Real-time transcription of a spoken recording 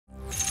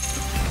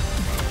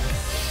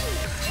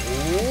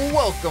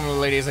Welcome,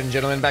 ladies and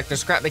gentlemen, back to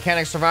Scrap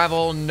Mechanic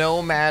Survival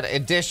Nomad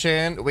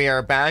Edition. We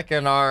are back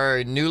in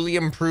our newly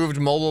improved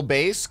mobile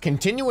base,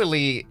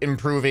 continually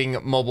improving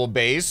mobile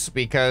base,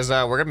 because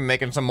we're going to be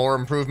making some more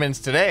improvements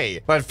today.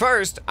 But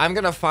first, I'm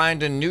going to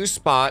find a new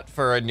spot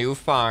for a new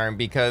farm,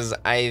 because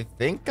I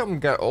think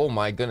I'm going to... Oh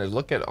my goodness,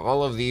 look at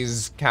all of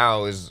these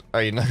cows.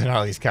 Look at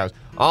all these cows.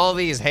 All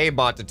these hay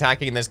bots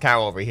attacking this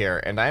cow over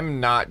here, and I'm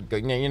not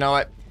good. You know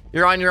what?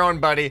 You're on your own,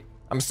 buddy.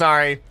 I'm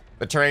sorry.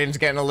 The terrain's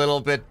getting a little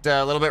bit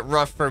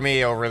rough for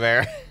me over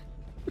there.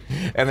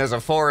 And there's a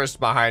forest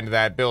behind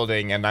that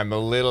building, and I'm a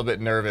little bit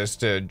nervous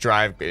to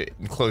drive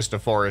close to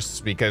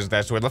forests because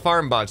that's where the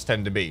farm bots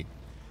tend to be.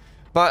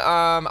 But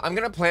I'm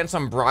gonna plant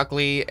some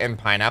broccoli and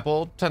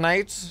pineapple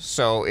tonight,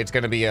 so it's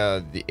gonna be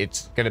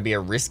a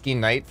risky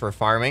night for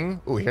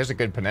farming. Ooh, here's a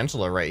good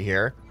peninsula right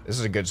here. This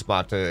is a good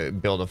spot to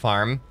build a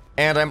farm.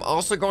 And I'm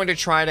also going to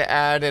try to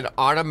add an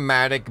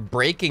automatic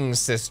braking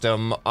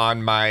system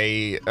on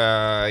my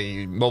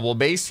mobile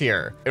base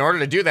here. In order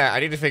to do that, I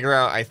need to figure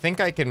out, I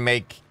think I can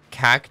make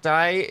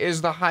cacti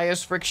is the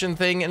highest friction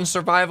thing in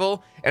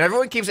survival. And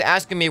everyone keeps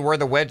asking me where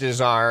the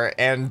wedges are,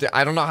 and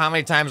I don't know how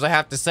many times I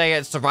have to say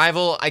it.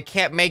 Survival, I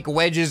can't make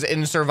wedges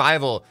in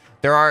survival.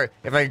 There are,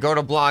 if I go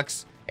to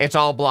blocks, it's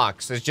all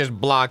blocks. It's just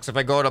blocks. If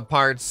I go to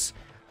parts...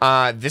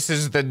 this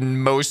is the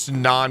most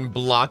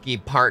non-blocky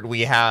part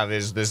we have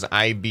is this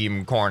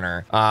I-beam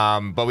corner.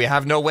 But we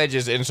have no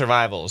wedges in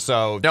survival.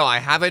 So, no, I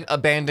haven't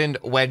abandoned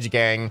wedge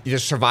gang.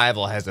 Just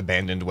survival has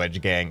abandoned wedge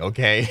gang,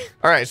 okay?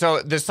 All right,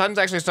 so the sun's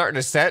actually starting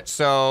to set.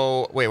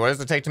 So, wait, what does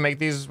it take to make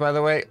these, by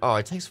the way? Oh,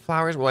 it takes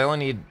flowers. Well,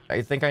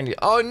 I think I need,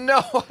 oh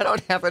no, I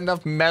don't have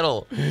enough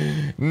metal.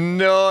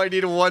 No, I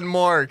need one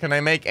more. Can I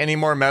make any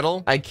more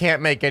metal? I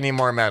can't make any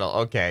more metal.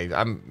 Okay,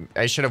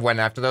 I should have went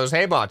after those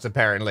hay bots,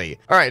 apparently.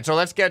 All right, so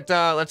let's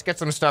get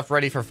some stuff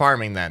ready for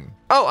farming then.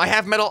 Oh, I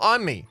have metal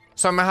on me.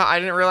 Somehow I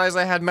didn't realize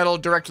I had metal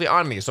directly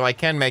on me, so I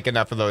can make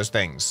enough of those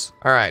things.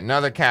 All right,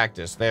 another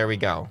cactus. There we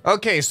go.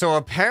 Okay, so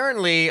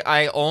apparently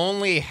I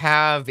only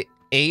have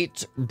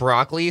 8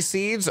 broccoli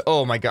seeds.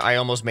 Oh my god, I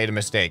almost made a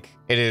mistake.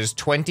 It is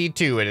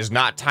 22. It is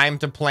not time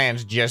to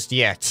plant just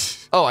yet.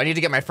 Oh, I need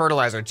to get my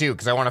fertilizer too,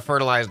 because I want to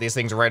fertilize these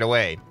things right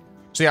away.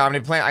 So yeah, I'm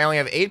gonna plant. I only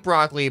have 8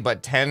 broccoli,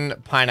 but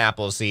 10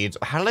 pineapple seeds.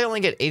 How did I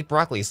only get 8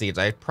 broccoli seeds?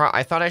 I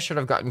thought I should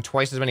have gotten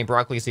twice as many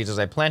broccoli seeds as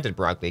I planted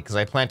broccoli, because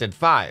I planted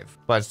 5.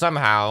 But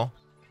somehow,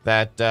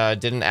 that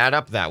didn't add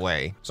up that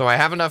way. So I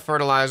have enough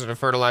fertilizer to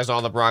fertilize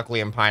all the broccoli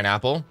and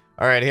pineapple.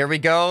 All right, here we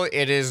go.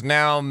 It is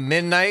now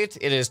midnight.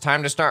 It is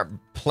time to start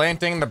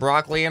planting the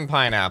broccoli and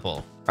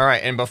pineapple. All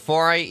right, and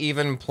before I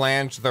even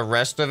plant the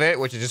rest of it,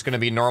 which is just gonna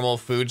be normal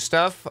food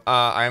stuff,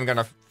 I'm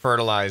gonna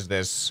fertilize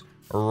this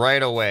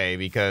right away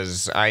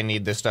because I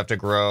need this stuff to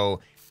grow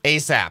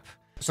ASAP.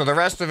 So the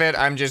rest of it,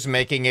 I'm just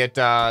making it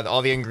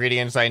all the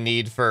ingredients I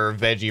need for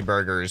veggie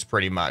burgers,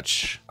 pretty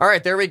much. All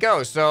right, there we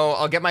go. So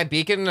I'll get my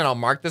beacon and I'll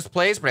mark this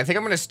place, but I think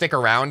I'm gonna stick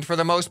around for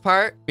the most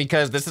part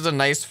because this is a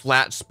nice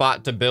flat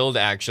spot to build,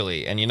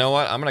 actually. And you know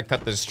what? I'm gonna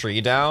cut this tree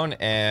down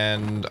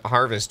and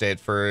harvest it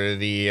for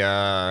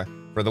the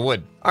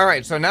wood. All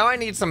right, so now I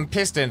need some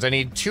pistons. I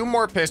need 2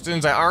 more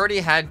pistons. I already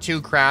had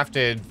 2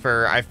 crafted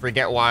for, I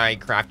forget why I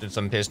crafted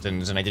some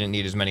pistons and I didn't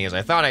need as many as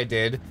I thought I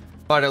did.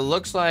 But it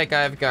looks like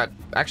I've got,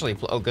 actually,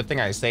 oh, good thing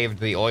I saved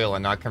the oil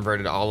and not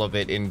converted all of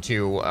it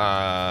into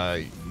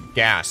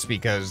gas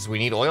because we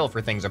need oil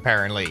for things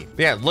apparently. But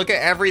yeah, look at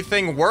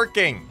everything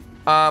working.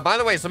 By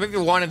the way, some of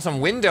you wanted some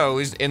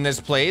windows in this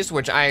place,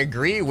 which I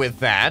agree with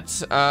that.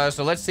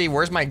 So let's see,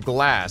 where's my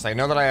glass? I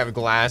know that I have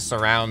glass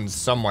around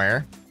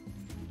somewhere.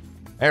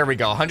 There we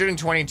go,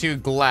 122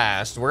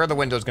 glass. Where are the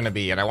windows gonna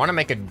be? And I wanna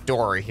make a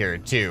door here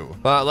too.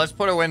 But let's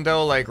put a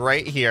window like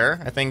right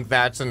here. I think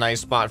that's a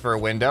nice spot for a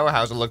window.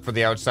 How's it look for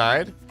the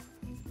outside?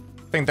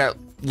 I think that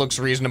looks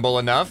reasonable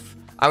enough.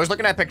 I was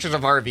looking at pictures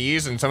of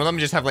RVs and some of them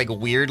just have like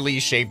weirdly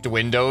shaped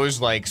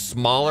windows, like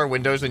smaller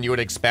windows than you would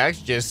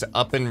expect, just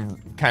up in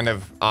kind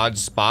of odd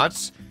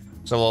spots.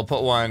 So we'll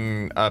put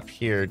one up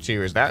here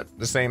too. Is that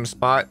the same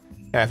spot?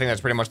 Yeah, I think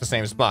that's pretty much the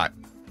same spot.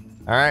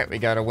 All right, we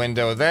got a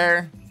window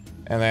there.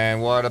 And then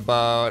what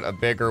about a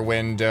bigger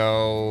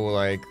window,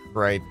 like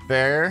right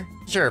there?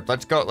 Sure,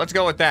 let's go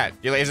with that.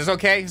 Is this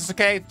okay? Is this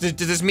okay? Does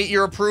this meet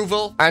your approval?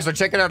 All right, so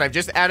check it out. I've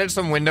just added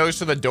some windows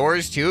to the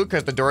doors too,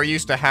 because the door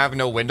used to have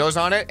no windows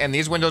on it. And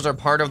these windows are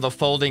part of the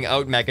folding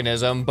out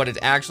mechanism, but it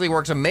actually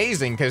works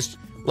amazing because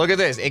look at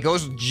this. It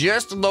goes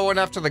just low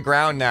enough to the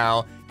ground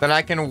now that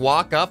I can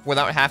walk up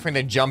without having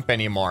to jump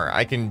anymore.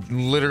 I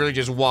can literally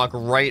just walk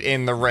right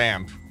in the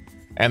ramp.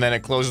 And then it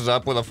closes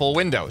up with a full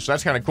window. So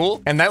that's kind of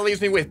cool. And that leaves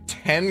me with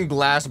 10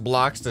 glass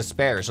blocks to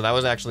spare. So that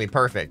was actually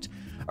perfect.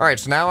 All right,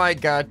 so now I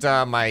got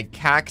my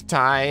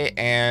cacti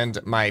and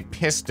my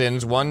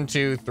pistons. 1,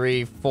 2,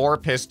 3, 4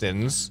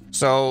 pistons.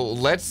 So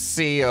let's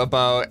see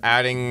about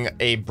adding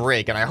a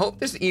break. And I hope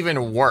this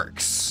even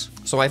works.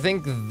 So I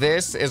think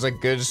this is a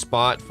good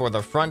spot for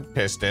the front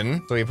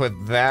piston. So we put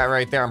that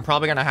right there. I'm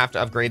probably gonna have to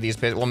upgrade these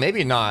pistons. Well,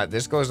 maybe not.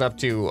 This goes up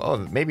to, oh,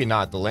 maybe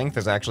not. The length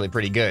is actually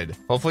pretty good.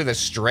 Hopefully the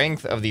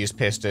strength of these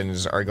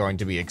pistons are going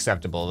to be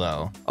acceptable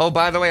though. Oh,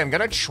 by the way, I'm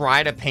gonna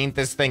try to paint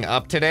this thing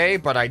up today,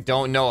 but I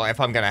don't know if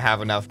I'm gonna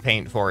have enough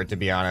paint for it, to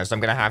be honest. I'm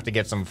gonna have to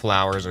get some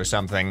flowers or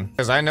something.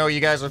 Because I know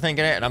you guys are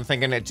thinking it, and I'm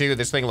thinking it too.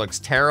 This thing looks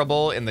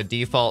terrible in the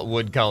default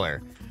wood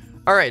color.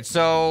 All right,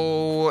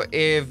 so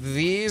if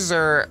these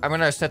are, I'm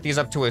gonna set these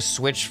up to a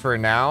switch for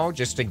now,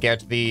 just to get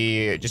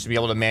just to be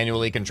able to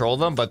manually control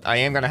them. But I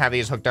am gonna have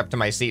these hooked up to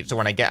my seat, so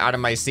when I get out of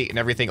my seat and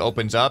everything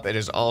opens up, it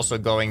is also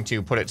going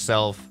to push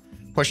itself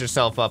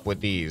up with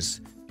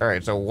these. All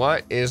right, so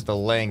what is the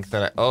length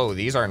that oh,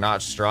 these are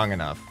not strong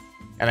enough.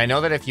 And I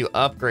know that if you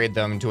upgrade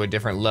them to a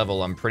different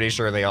level, I'm pretty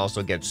sure they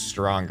also get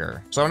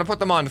stronger. So I'm gonna put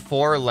them on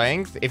 4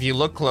 length. If you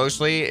look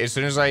closely, as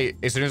soon as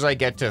I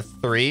get to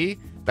 3,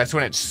 that's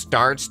when it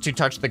starts to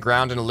touch the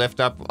ground and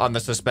lift up on the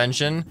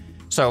suspension.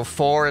 So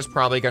 4 is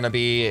probably going to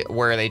be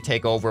where they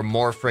take over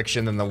more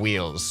friction than the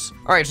wheels.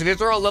 All right, so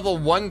these are all level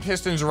 1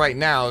 pistons right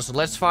now. So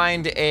let's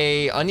find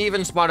a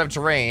uneven spot of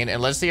terrain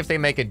and let's see if they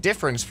make a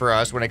difference for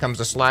us when it comes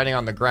to sliding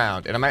on the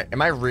ground. And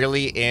am I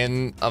really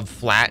in a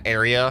flat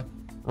area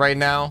right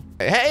now?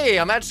 Hey,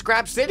 I'm at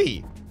Scrap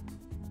City.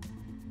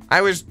 I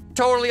was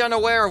totally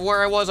unaware of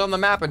where I was on the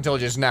map until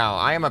just now.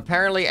 I am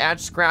apparently at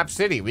Scrap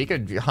City. We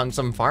could hunt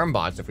some farm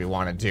bots if we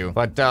wanted to.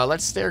 But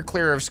let's steer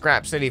clear of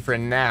Scrap City for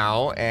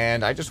now.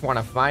 And I just want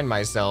to find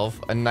myself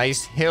a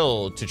nice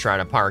hill to try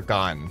to park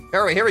on.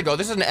 All right, here we go.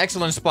 This is an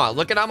excellent spot.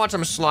 Look at how much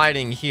I'm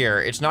sliding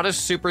here. It's not a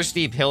super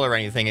steep hill or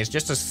anything. It's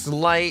just a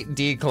slight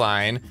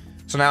decline.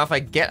 So now if I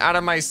get out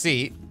of my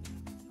seat,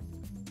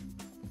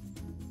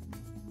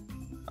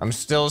 I'm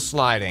still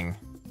sliding.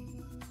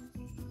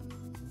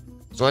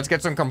 So let's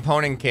get some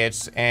component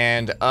kits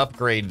and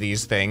upgrade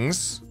these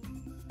things.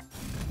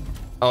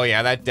 Oh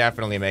yeah, that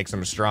definitely makes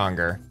them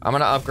stronger. I'm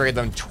gonna upgrade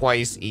them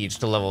twice each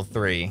to level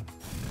 3.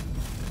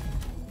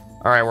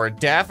 All right, we're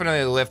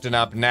definitely lifting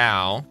up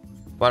now.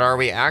 But are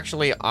we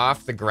actually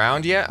off the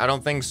ground yet? I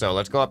don't think so.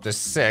 Let's go up to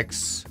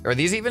 6. Are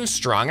these even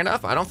strong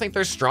enough? I don't think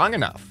they're strong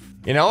enough.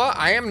 You know what?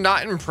 I am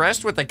not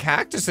impressed with the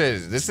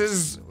cactuses. This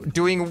is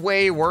doing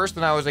way worse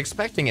than I was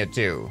expecting it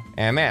to.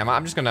 And man,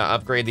 I'm just gonna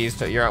upgrade these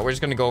to, we're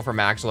just gonna go for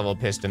max level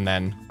piston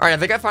then. All right, I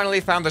think I finally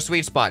found the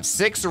sweet spot.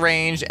 6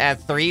 range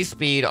at 3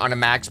 speed on a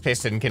max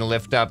piston can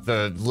lift up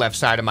the left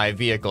side of my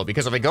vehicle,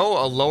 because if I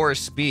go a lower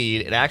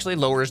speed, it actually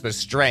lowers the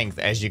strength,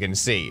 as you can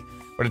see.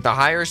 But at the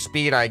higher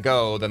speed I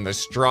go, then the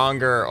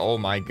stronger, oh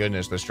my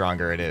goodness, the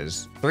stronger it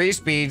is. 3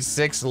 speed,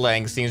 6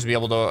 length seems to be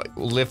able to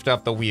lift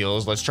up the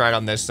wheels. Let's try it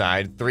on this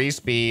side. 3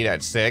 speed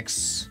at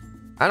 6.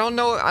 I don't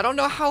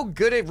know how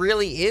good it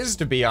really is,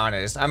 to be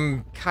honest.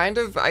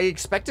 I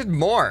expected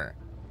more.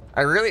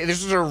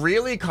 This was a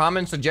really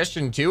common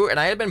suggestion too, and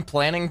I had been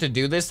planning to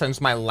do this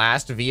since my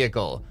last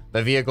vehicle,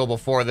 the vehicle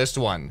before this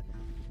one.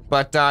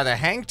 But the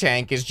Hank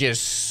tank is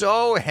just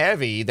so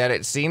heavy that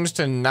it seems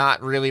to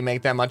not really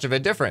make that much of a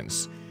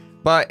difference.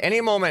 But any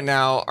moment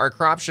now, our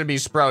crops should be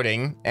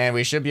sprouting, and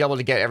we should be able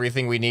to get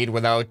everything we need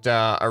without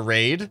a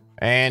raid.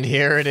 And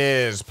here it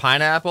is,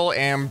 pineapple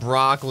and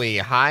broccoli,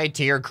 high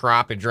tier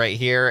croppage right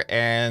here.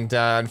 And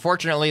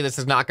unfortunately, this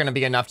is not going to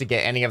be enough to get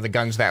any of the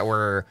guns that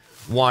we're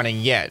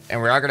wanting yet.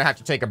 And we are going to have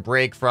to take a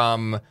break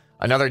from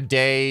another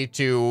day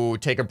to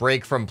take a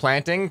break from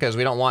planting, because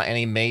we don't want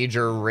any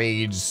major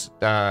raids.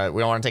 We don't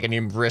want to take any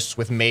risks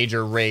with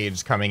major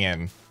raids coming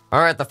in. All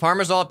right, the farm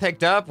is all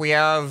picked up. We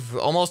have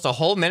almost a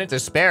whole minute to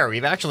spare.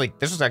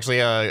 This was actually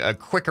a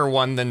quicker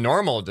one than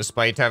normal,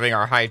 despite having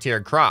our high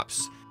tier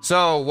crops.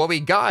 So what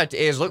we got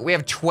is, look, we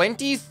have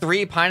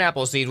 23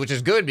 pineapple seeds, which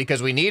is good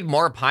because we need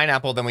more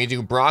pineapple than we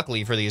do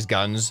broccoli for these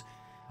guns.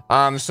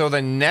 So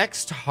the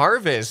next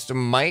harvest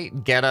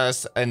might get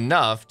us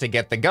enough to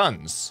get the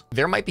guns.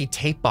 There might be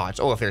tape bots.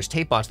 Oh, if there's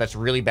tape bots, that's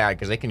really bad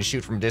because they can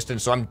shoot from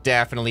distance. So I'm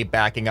definitely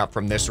backing up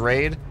from this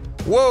raid.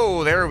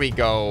 Whoa, there we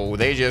go.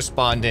 They just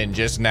spawned in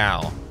just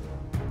now.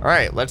 All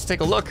right, let's take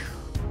a look.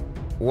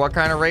 What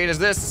kind of raid is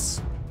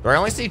this? Do I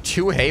only see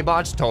 2 hay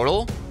bots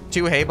total?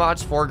 2 hay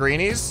bots, 4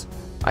 greenies?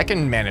 I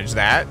can manage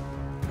that.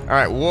 All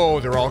right,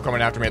 whoa, they're all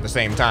coming after me at the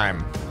same time.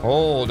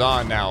 Hold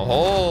on now,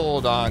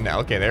 hold on now.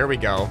 Okay, there we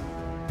go.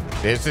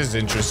 This is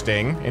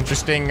interesting.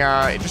 Interesting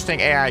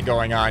AI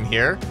going on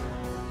here.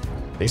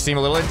 They seem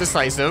a little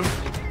indecisive.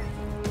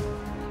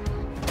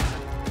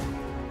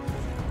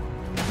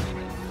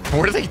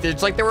 What are they?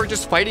 It's like they were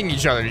just fighting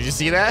each other. Did you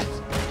see that?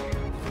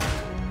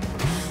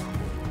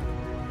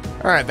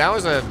 All right, that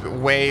was a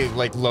way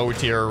like low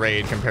tier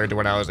raid compared to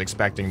what I was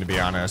expecting, to be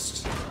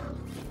honest.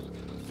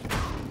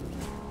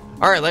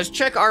 All right, let's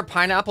check our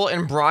pineapple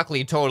and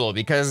broccoli total,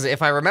 because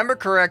if I remember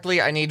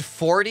correctly, I need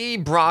 40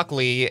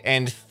 broccoli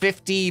and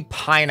 50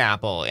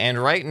 pineapple.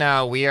 And right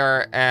now we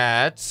are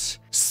at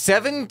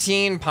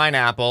 17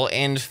 pineapple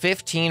and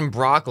 15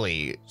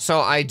 broccoli. So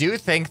I do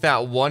think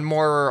that one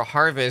more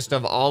harvest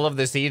of all of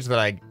the seeds that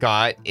I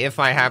got, if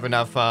I have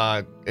enough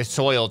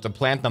soil to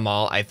plant them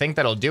all, I think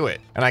that'll do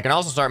it. And I can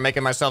also start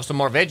making myself some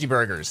more veggie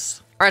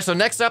burgers. All right, so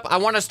next up, I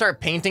want to start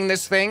painting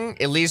this thing,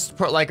 at least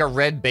put like a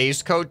red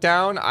base coat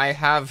down. I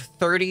have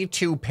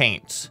 32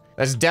 paints.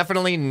 That's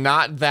definitely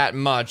not that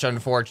much,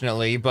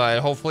 unfortunately, but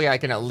hopefully I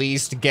can at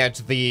least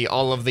get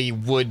all of the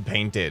wood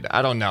painted.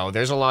 I don't know.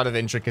 There's a lot of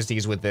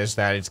intricacies with this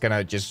that it's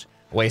gonna just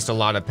waste a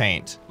lot of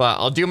paint. But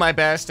I'll do my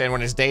best, and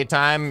when it's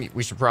daytime,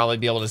 we should probably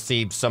be able to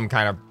see some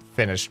kind of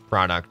finished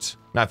product.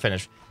 Not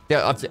finished.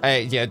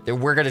 Yeah,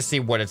 we're gonna see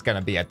what it's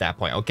gonna be at that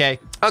point, okay?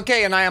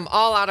 Okay, and I am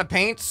all out of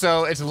paint,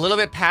 so it's a little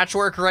bit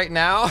patchwork right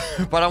now,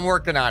 but I'm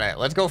working on it.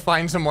 Let's go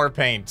find some more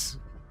paint.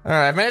 All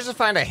right, I've managed to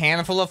find a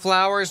handful of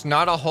flowers,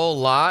 not a whole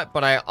lot,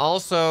 but I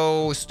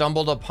also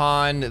stumbled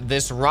upon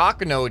this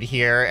rock node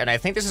here, and I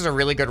think this is a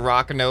really good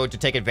rock node to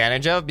take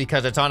advantage of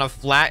because it's on a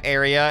flat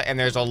area and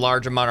there's a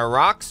large amount of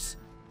rocks.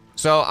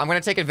 So I'm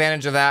gonna take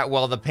advantage of that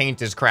while the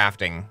paint is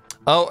crafting.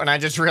 Oh, and I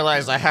just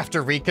realized I have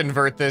to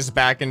reconvert this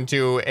back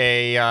into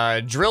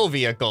a drill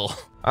vehicle.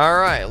 All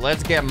right,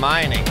 let's get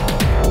mining.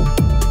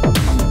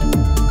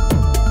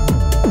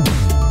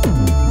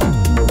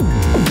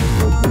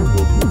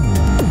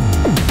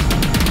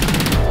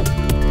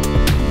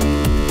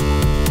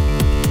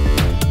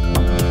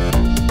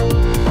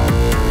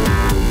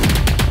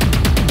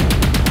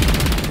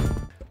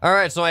 All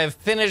right, so I have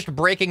finished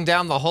breaking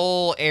down the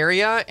whole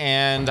area,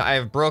 and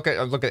I've broken.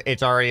 Look,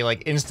 it's already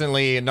like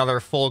instantly another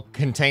full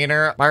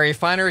container. My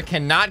refiner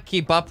cannot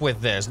keep up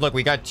with this. Look,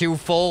 we got 2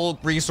 full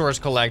resource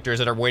collectors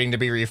that are waiting to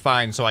be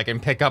refined so I can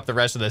pick up the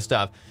rest of this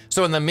stuff.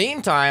 So in the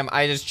meantime,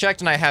 I just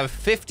checked and I have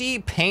 50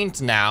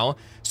 paint now.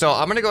 So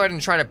I'm gonna go ahead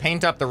and try to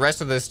paint up the rest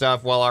of this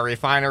stuff while our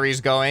refinery's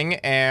going,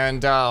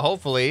 and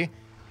hopefully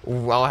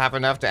I'll have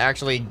enough to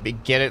actually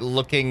get it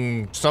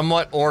looking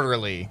somewhat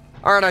orderly.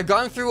 All right, I've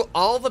gone through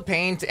all the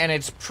paint, and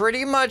it's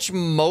pretty much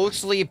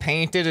mostly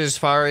painted as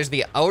far as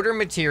the outer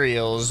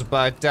materials,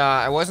 but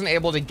I wasn't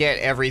able to get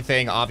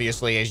everything,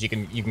 obviously, as you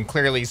can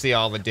clearly see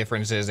all the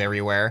differences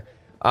everywhere.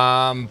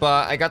 But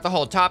I got the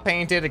whole top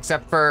painted,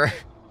 except for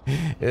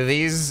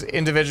these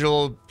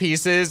individual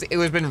pieces. It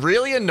has been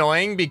really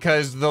annoying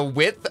because the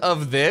width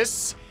of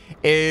this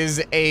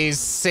is a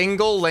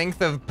single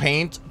length of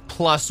paint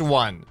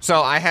 +1.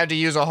 So I had to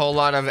use a whole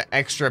lot of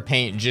extra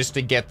paint just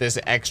to get this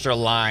extra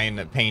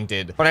line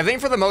painted. But I think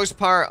for the most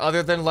part,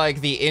 other than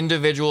like the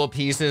individual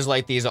pieces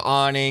like these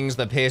awnings,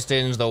 the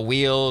pistons, the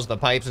wheels, the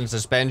pipes and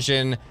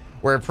suspension,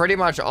 we're pretty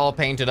much all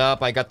painted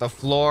up. I got the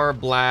floor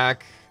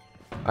black.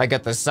 I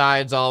got the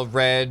sides all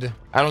red.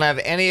 I don't have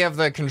any of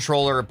the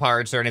controller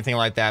parts or anything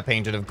like that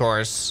painted, of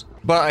course.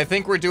 But I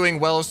think we're doing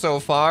well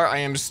so far. I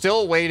am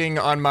still waiting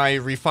on my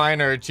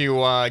refiner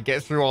to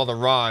get through all the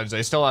rods.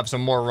 I still have some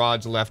more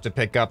rods left to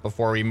pick up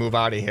before we move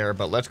out of here.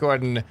 But let's go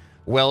ahead and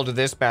weld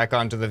this back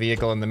onto the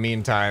vehicle in the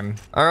meantime.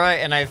 All right,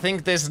 and I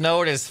think this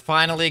node is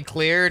finally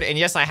cleared. And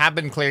yes, I have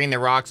been clearing the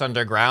rocks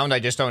underground. I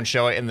just don't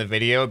show it in the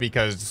video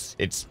because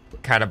it's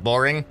kind of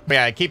boring. But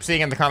yeah, I keep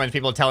seeing in the comments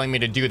people telling me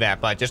to do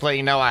that. But just let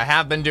you know, I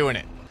have been doing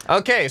it.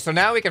 Okay, so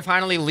now we can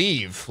finally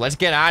leave. Let's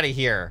get out of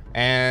here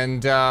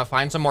and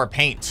find some more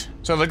paint.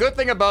 So the good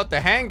thing about the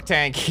hang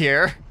tank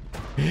here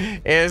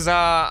is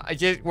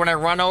when I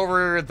run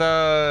over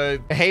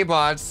the hay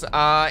bots,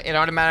 it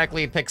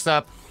automatically picks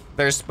up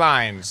their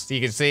spines.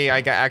 You can see I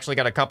actually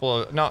got a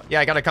couple of,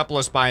 I got a couple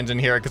of spines in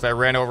here because I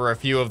ran over a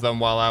few of them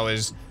while I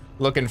was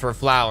looking for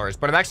flowers.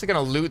 But I'm actually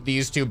gonna loot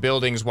these 2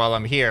 buildings while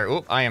I'm here.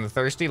 Oop, I am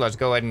thirsty. Let's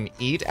go ahead and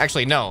eat.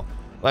 Actually, no.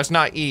 Let's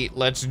not eat,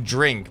 let's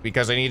drink,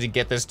 because I need to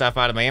get this stuff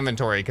out of my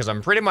inventory, because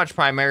I'm pretty much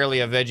primarily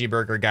a veggie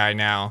burger guy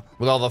now,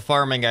 with all the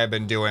farming I've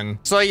been doing.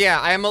 So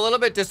yeah, I am a little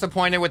bit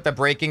disappointed with the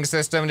braking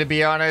system, to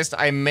be honest.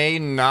 I may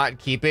not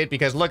keep it,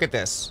 because look at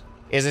this.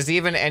 Is this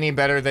even any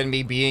better than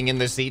me being in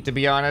the seat, to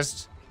be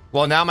honest?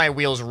 Well, now my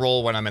wheels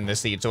roll when I'm in the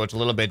seat, so it's a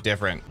little bit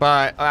different.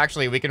 But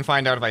actually, we can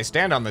find out if I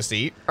stand on the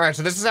seat. All right,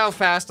 so this is how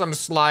fast I'm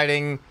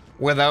sliding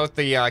without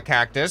the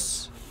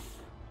cactus.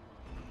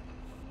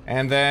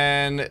 And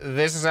then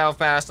this is how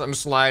fast I'm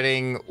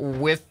sliding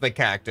with the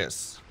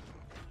cactus.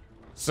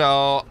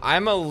 So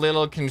I'm a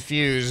little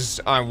confused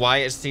on why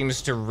it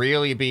seems to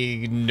really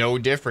be no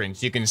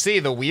difference. You can see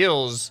the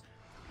wheels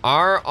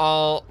are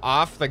all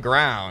off the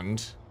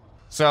ground.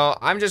 So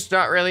I'm just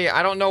not really,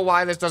 I don't know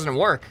why this doesn't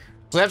work.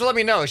 So you have to let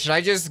me know, should I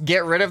just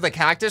get rid of the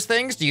cactus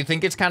things? Do you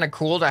think it's kind of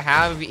cool to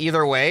have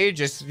either way?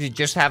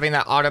 Just having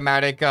that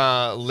automatic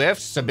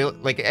lift,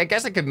 like I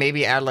guess I could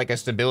maybe add like a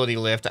stability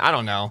lift. I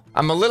don't know.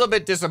 I'm a little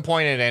bit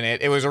disappointed in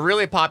it. It was a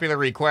really popular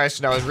request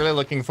and I was really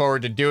looking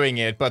forward to doing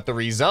it, but the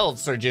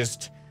results are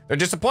they're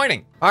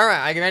disappointing. All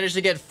right, I managed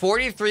to get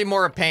 43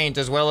 more paint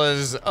as well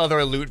as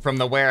other loot from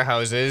the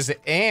warehouses,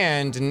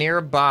 and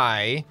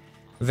nearby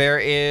there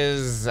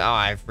is, oh,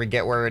 I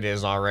forget where it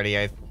is already.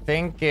 I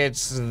think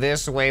it's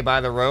this way by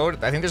the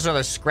road. I think there's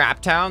another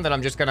scrap town that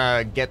I'm just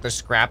gonna get the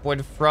scrap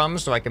wood from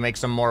so I can make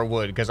some more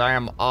wood, because I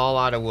am all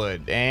out of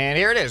wood. And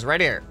here it is,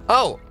 right here.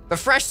 Oh, the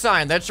fresh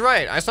sign, that's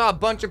right. I saw a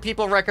bunch of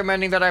people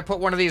recommending that I put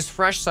one of these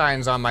fresh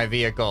signs on my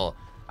vehicle.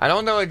 I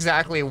don't know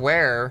exactly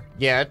where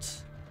yet,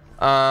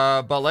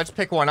 But let's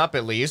pick one up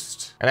at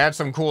least. It had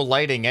some cool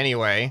lighting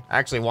anyway. I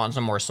actually want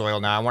some more soil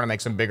now. I want to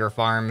make some bigger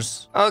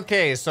farms.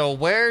 Okay, so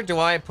where do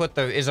I put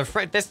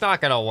the... That's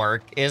not gonna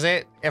work, is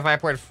it? If I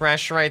put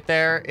fresh right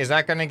there, is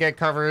that gonna get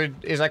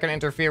covered? Is that gonna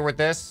interfere with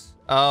this?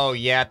 Oh,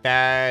 yeah,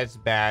 that's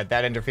bad.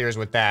 That interferes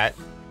with that.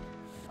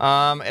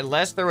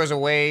 Unless there was a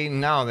way...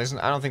 No,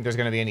 I don't think there's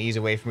going to be an easy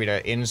way for me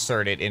to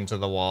insert it into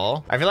the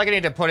wall. I feel like I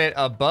need to put it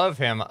above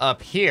him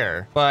up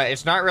here, but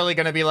it's not really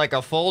going to be like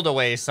a fold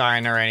away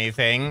sign or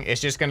anything.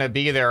 It's just going to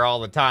be there all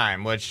the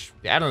time, which,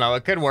 I don't know,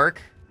 it could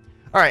work.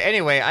 All right,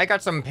 anyway, I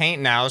got some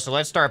paint now, so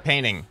let's start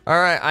painting. All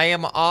right, I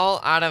am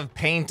all out of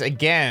paint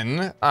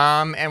again.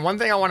 And one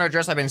thing I want to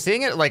address, I've been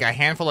seeing it like a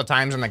handful of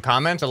times in the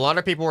comments. A lot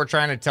of people were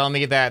trying to tell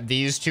me that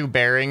these two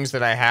bearings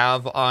that I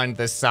have on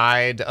the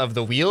side of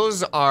the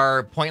wheels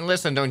are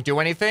pointless and don't do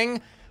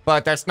anything,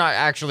 but that's not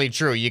actually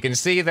true. You can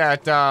see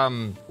that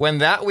when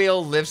that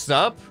wheel lifts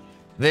up,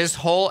 this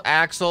whole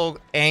axle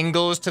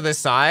angles to the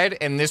side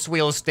and this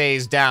wheel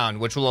stays down,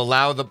 which will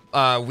allow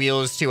the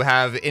wheels to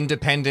have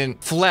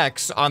independent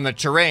flex on the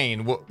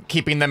terrain,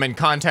 keeping them in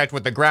contact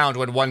with the ground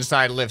when one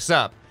side lifts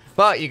up.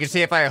 But you can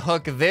see if I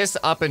hook this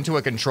up into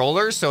a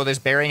controller, so this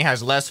bearing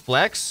has less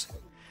flex,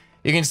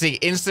 you can see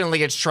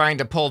instantly it's trying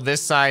to pull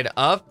this side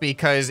up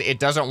because it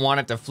doesn't want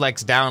it to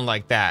flex down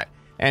like that.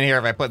 And here,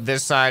 if I put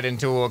this side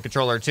into a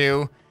controller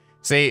too,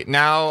 see,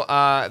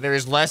 now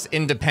there's less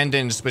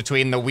independence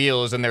between the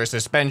wheels and their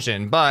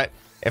suspension, but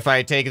if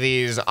I take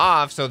these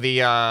off so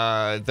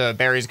the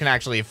bearings can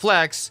actually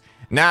flex,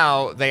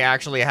 now they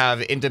actually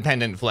have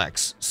independent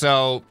flex.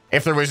 So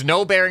if there was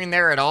no bearing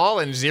there at all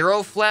and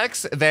zero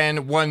flex,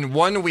 then when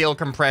one wheel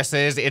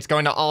compresses, it's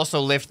going to also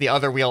lift the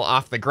other wheel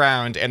off the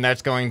ground, and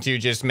that's going to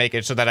just make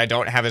it so that I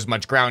don't have as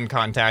much ground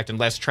contact and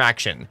less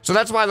traction. So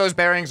that's why those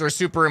bearings are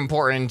super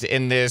important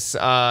in this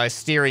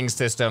steering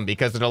system,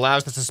 because it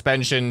allows the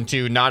suspension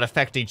to not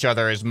affect each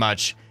other as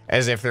much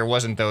as if there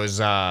wasn't those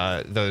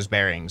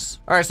bearings.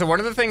 All right, so one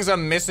of the things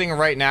I'm missing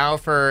right now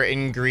for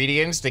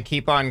ingredients to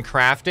keep on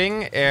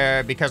crafting,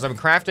 because I'm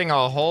crafting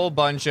a whole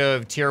bunch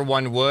of tier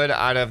 1 wood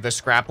out of the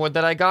scrap wood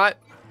that I got,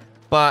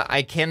 but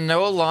I can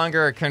no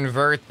longer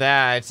convert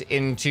that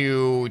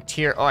into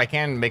tier... Oh, I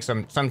can make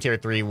some tier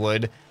 3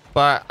 wood,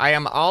 but I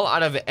am all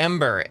out of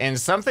ember. And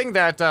something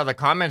that the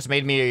comments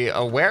made me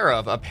aware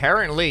of,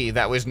 apparently,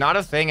 that was not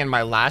a thing in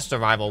my last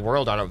survival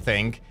world, I don't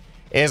think,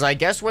 is I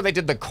guess when they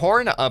did the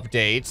corn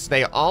updates,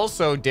 they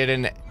also did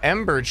an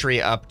ember tree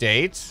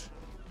update.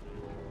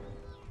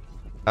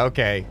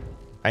 Okay,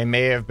 I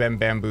may have been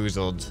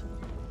bamboozled.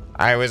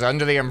 I was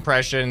under the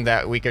impression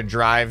that we could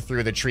drive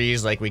through the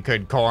trees like we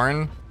could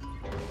corn.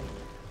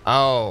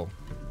 Oh,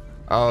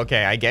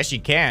 okay, I guess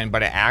you can,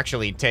 but it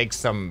actually takes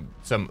some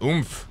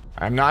oomph.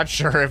 I'm not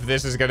sure if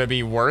this is gonna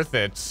be worth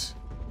it,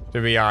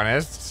 to be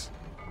honest.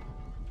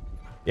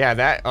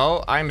 Yeah,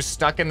 oh, I'm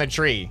stuck in the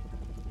tree.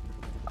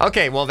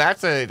 Okay, well,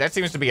 that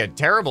seems to be a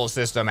terrible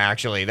system,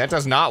 actually. That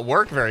does not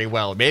work very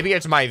well. Maybe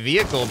it's my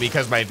vehicle,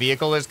 because my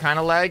vehicle is kind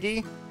of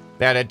laggy,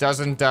 that it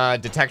doesn't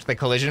detect the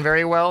collision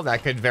very well.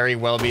 That could very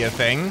well be a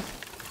thing.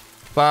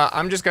 But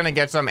I'm just gonna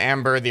get some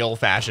ember the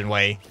old-fashioned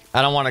way.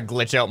 I don't want to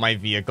glitch out my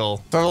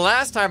vehicle. So the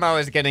last time I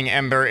was getting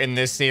ember in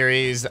this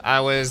series, I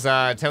was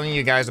telling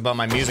you guys about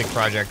my music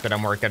project that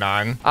I'm working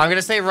on. I'm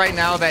gonna say right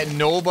now that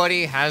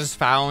nobody has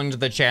found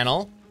the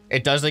channel.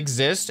 It does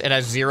exist. It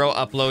has 0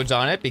 uploads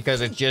on it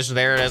because it's just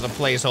there as a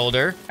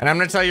placeholder. And I'm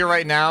gonna tell you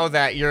right now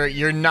that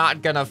you're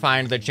not gonna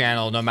find the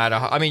channel no matter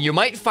how... I mean, you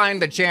might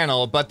find the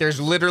channel, but there's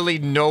literally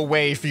no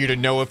way for you to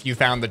know if you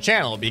found the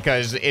channel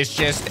because it's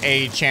just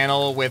a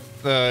channel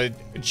with the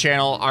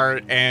channel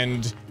art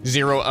and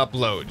 0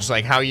 uploads.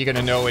 Like, how are you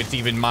gonna know it's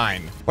even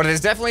mine? But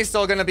it's definitely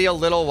still gonna be a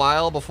little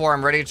while before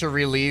I'm ready to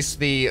release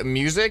the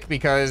music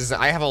because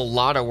I have a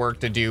lot of work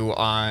to do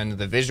on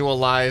the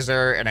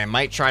visualizer, and I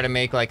might try to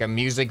make like a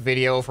music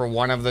video for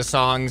one of the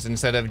songs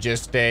instead of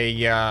just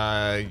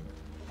a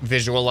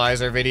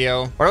visualizer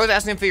video. But I was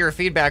asking for your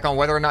feedback on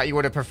whether or not you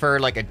would have preferred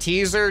like a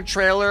teaser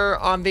trailer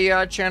on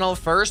the channel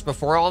first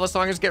before all the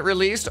songs get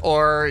released,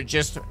 or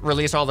just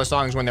release all the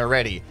songs when they're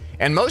ready.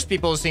 And most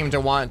people seem to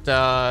want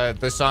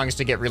the songs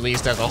to get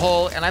released as a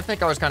whole, and I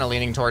think I was kind of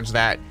leaning towards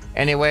that.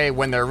 Anyway,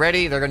 when they're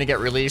ready, they're going to get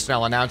released, and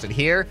I'll announce it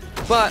here.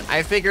 But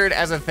I figured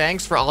as a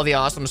thanks for all the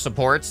awesome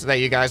supports that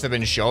you guys have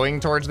been showing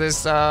towards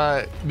this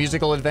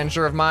musical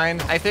adventure of mine,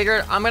 I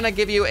figured I'm going to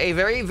give you a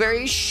very,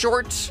 very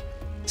short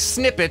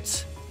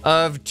snippet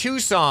of 2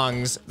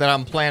 songs that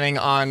I'm planning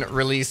on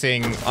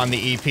releasing on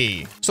the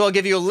EP. So I'll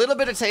give you a little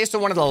bit of taste of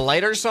one of the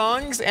lighter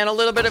songs and a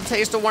little bit of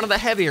taste of one of the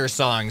heavier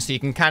songs, so you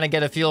can kind of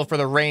get a feel for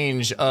the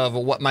range of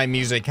what my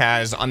music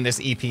has on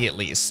this EP at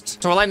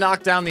least. So while I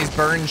knock down these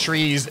burned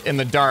trees in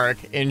the dark,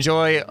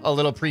 enjoy a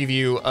little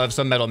preview of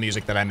some metal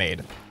music that I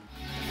made.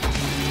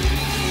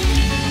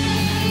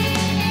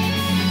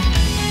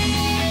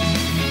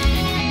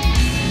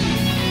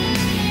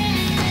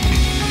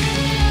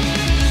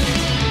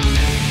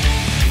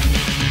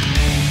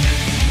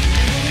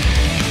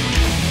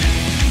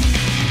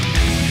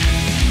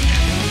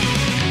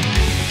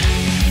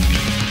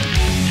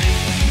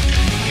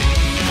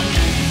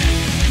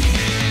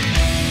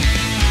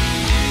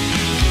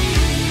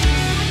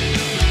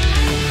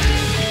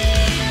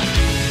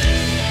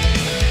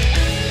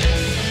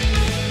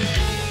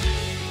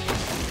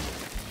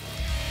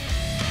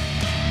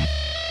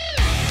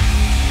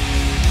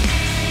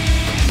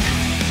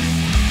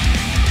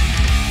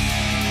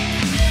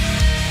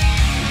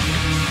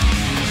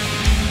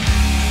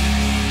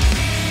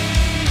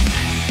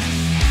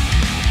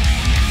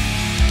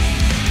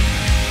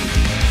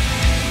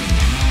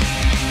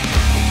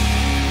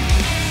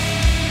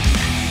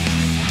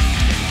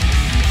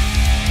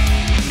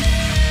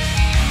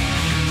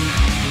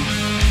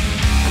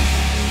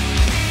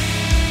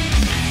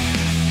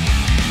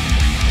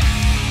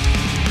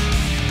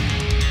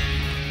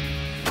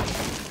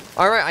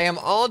 All right, I am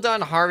all done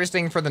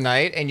harvesting for the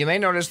night, and you may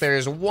notice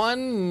there's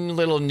one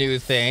little new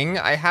thing.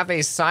 I have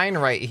a sign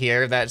right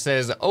here that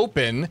says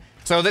open.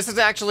 So this is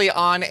actually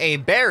on a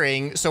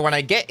bearing, so when I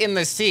get in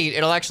the seat,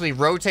 it'll actually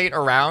rotate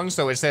around,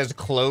 so it says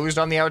closed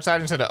on the outside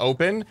instead of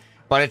open.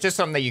 But it's just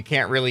something that you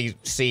can't really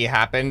see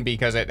happen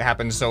because it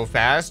happens so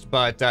fast.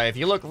 But if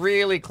you look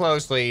really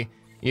closely,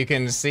 you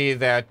can see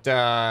that,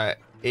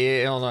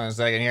 hold on a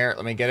second here,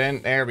 let me get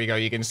in. There we go,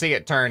 you can see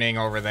it turning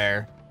over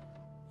there.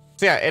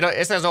 So yeah,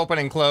 it says open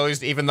and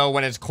closed, even though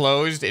when it's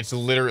closed, it's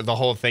literally, the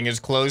whole thing is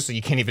closed, so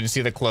you can't even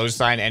see the closed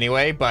sign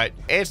anyway, but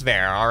it's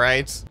there, all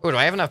right? Ooh, do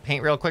I have enough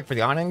paint real quick for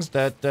the awnings?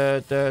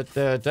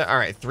 All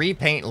right, 3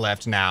 paint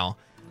left now.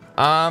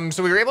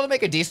 So we were able to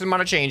make a decent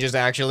amount of changes,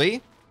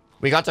 actually.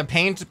 We got to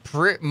paint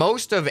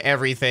most of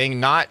everything,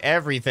 not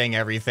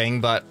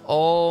everything, but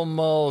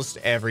almost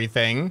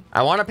everything.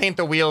 I want to paint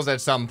the wheels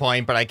at some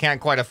point, but I can't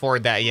quite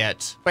afford that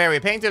yet. But yeah, we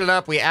painted it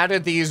up. We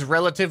added these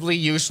relatively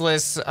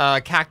useless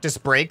cactus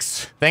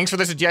brakes. Thanks for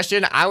the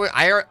suggestion.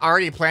 I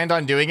already planned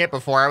on doing it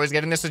before I was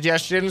getting the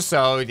suggestion,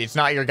 so it's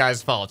not your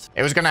guys' fault.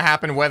 It was going to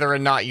happen whether or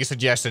not you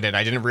suggested it.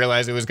 I didn't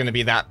realize it was going to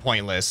be that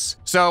pointless.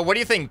 So what do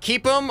you think?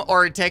 Keep them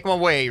or take them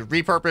away?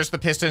 Repurpose the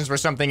pistons for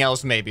something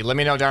else maybe? Let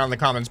me know down in the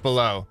comments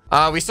below.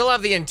 We still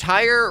have the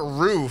entire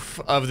roof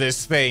of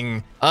this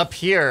thing up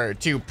here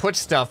to put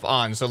stuff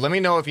on. So let me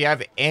know if you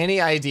have any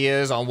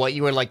ideas on what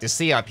you would like to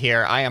see up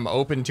here. I am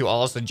open to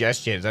all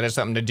suggestions. That is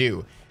something to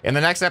do. In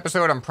the next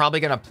episode, I'm probably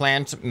going to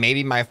plant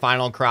maybe my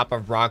final crop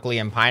of broccoli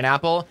and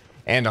pineapple.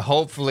 And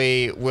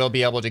hopefully we'll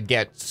be able to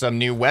get some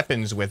new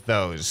weapons with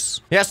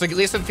those. Yeah, so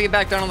leave some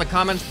feedback down in the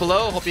comments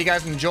below. Hope you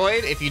guys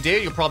enjoyed. If you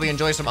did, you'll probably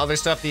enjoy some other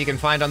stuff that you can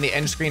find on the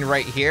end screen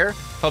right here.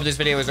 Hope this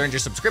video has earned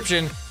your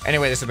subscription.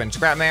 Anyway, this has been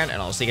ScrapMan, and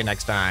I'll see you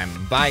next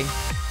time. Bye.